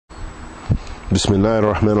بسم الله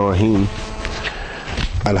الرحمن الرحيم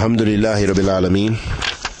الحمد لله رب العالمين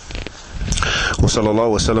وصلى الله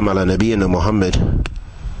وسلم على نبينا محمد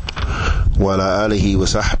وعلى آله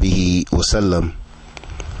وصحبه وسلم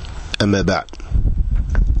أما بعد.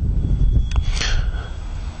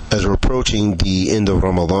 As we're approaching the end of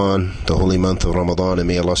Ramadan, the holy month of Ramadan, and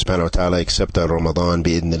may Allah subhanahu wa ta'ala accept our Ramadan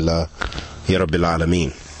bi'idhnillah ya Rabbil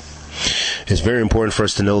Alameen. It's very important for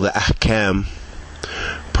us to know the ahkam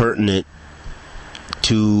pertinent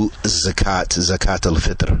to zakat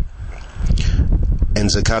al-fitr. And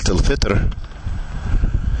zakat al-fitr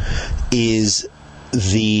is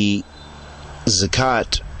the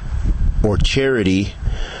zakat or charity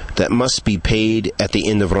that must be paid at the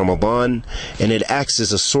end of Ramadan, and it acts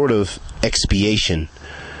as a sort of expiation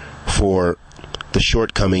for the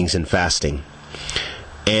shortcomings in fasting.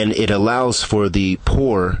 And it allows for the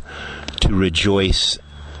poor to rejoice,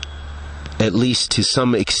 at least to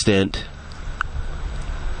some extent,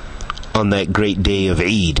 on that great day of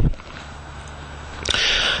Eid.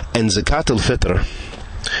 And zakat al-fitr,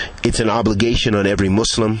 it's an obligation on every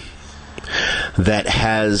Muslim that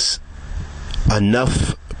has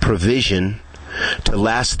enough provision to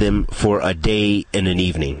last them for a day and an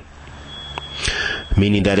evening.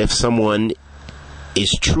 Meaning that if someone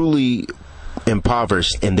is truly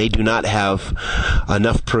impoverished and they do not have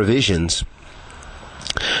enough provisions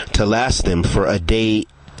to last them for a day,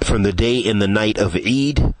 from the day and the night of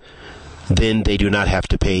Eid, then they do not have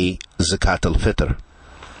to pay zakat al-fitr.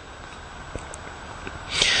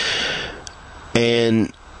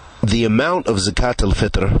 And the amount of zakat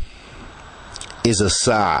al-fitr is a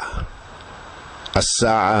sa'a. A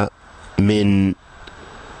sa'a min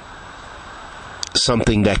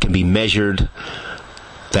something that can be measured,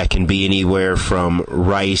 that can be anywhere from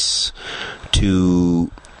rice to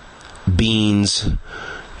beans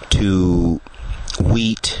to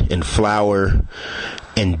wheat and flour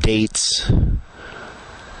and dates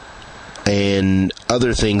and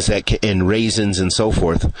other things that can, and raisins and so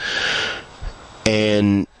forth.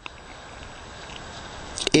 And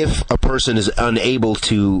if a person is unable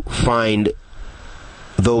to find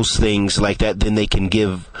those things like that, then they can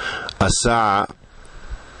give a sa'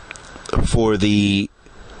 for the,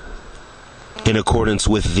 in accordance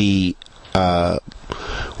with the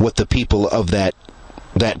what the people of that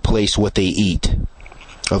place, what they eat,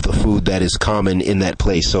 of the food that is common in that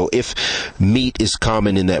place. So if meat is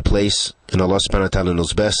common in that place, and Allah subhanahu wa ta'ala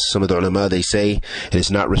knows best, some of the ulama, they say it is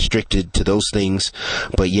not restricted to those things,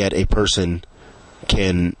 but yet a person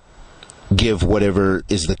can give whatever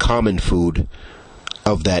is the common food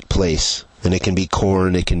of that place. And it can be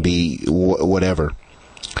corn, it can be whatever.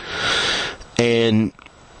 And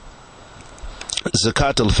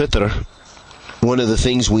zakat al-fitr, one of the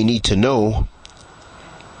things we need to know,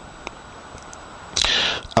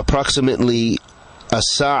 approximately a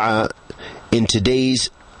sa'a in today's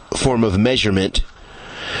form of measurement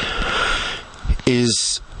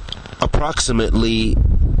is approximately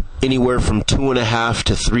anywhere from 2.5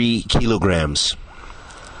 to 3 kilograms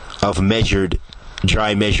of measured,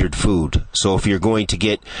 dry measured food. So if you're going to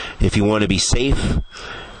get, if you want to be safe,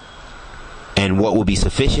 and what will be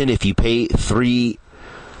sufficient, if you pay 3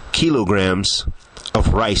 kilograms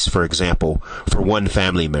of rice, for example, for one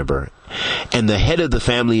family member, and the head of the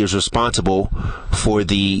family is responsible for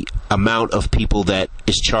the amount of people that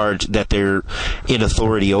is charged, that they're in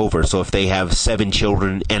authority over. So if they have 7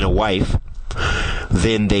 children and a wife,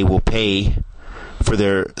 then they will pay for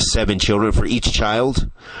their 7 children, for each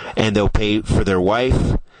child, and they'll pay for their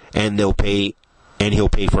wife, and they'll pay, and he'll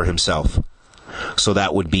pay for himself. So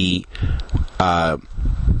that would be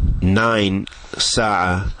 9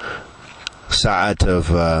 sa'at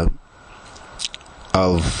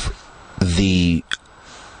of the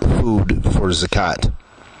food for zakat.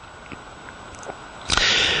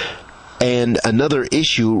 And another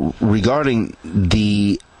issue regarding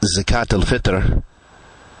the zakat al-fitr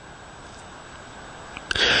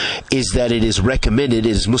is that it is recommended,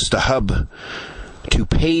 it is mustahab, to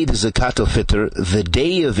pay the zakat al-fitr the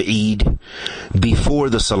day of Eid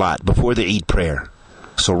before the salat, before the Eid prayer.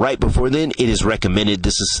 So right before then, it is recommended.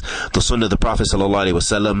 This is the sunnah of the Prophet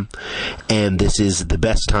ﷺ, and this is the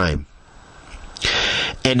best time.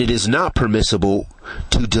 And it is not permissible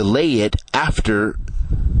to delay it after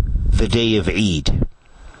the day of Eid.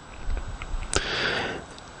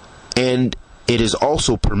 And it is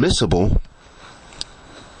also permissible,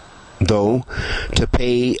 though, to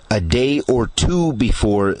pay a day or two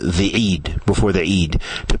before the Eid,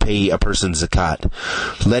 to pay a person's zakat,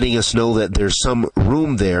 letting us know that there's some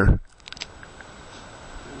room there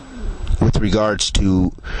with regards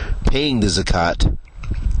to paying the zakat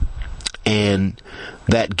and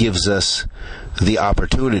that gives us the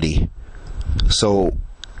opportunity. So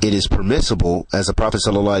it is permissible, as the Prophet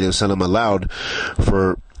ﷺ allowed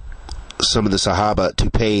for some of the Sahaba to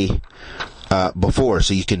pay before.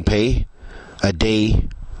 So you can pay a day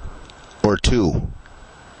or two.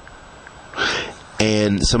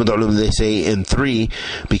 And some of the ulama, they say in 3,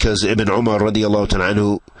 because Ibn Umar radiallahu ta'ala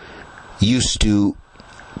anhu used to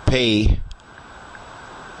pay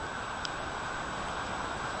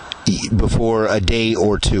before a day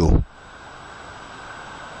or two.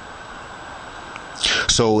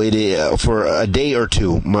 So it is for a day or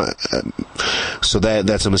two. So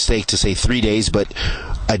that's a mistake to say 3 days, but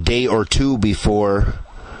a day or two before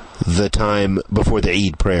the time, before the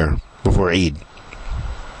Eid prayer, before Eid.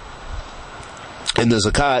 And the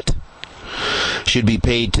zakat should be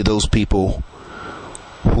paid to those people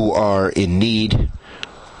who are in need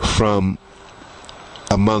from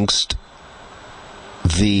amongst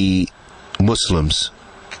the Muslims.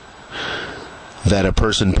 That a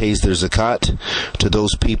person pays their zakat to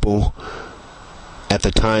those people at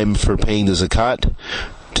the time for paying the zakat,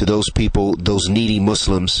 to those people, those needy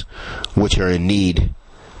Muslims which are in need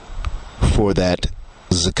for that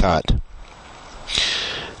zakat.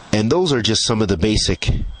 And those are just some of the basic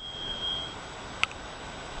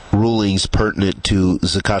rulings pertinent to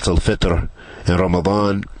Zakat Al-Fitr in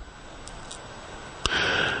Ramadan.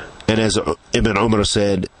 And as Ibn Umar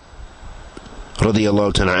said,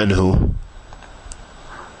 radiyallahu ta'ala anhu,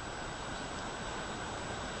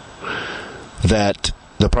 that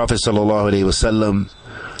the Prophet sallallahu alaihi wasallam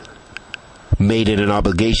made it an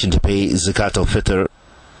obligation to pay Zakat Al-Fitr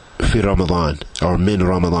fi Ramadan, or min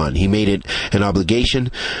Ramadan. He made it an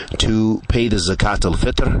obligation to pay the Zakat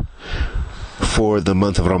Al-Fitr for the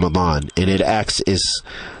month of Ramadan, and it acts as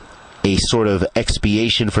a sort of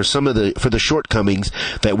expiation for the shortcomings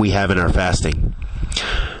that we have in our fasting.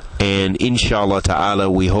 And inshallah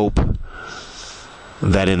ta'ala, we hope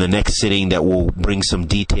that in the next sitting that will bring some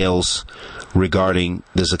details regarding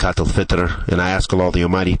the Zakat Al-Fitr. And I ask Allah the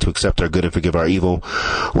Almighty to accept our good and forgive our evil.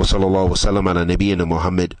 Wa sallallahu wa sallam ala nabiyyina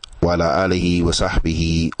Muhammad wa ala alihi wa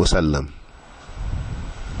sahbihi wa sallam.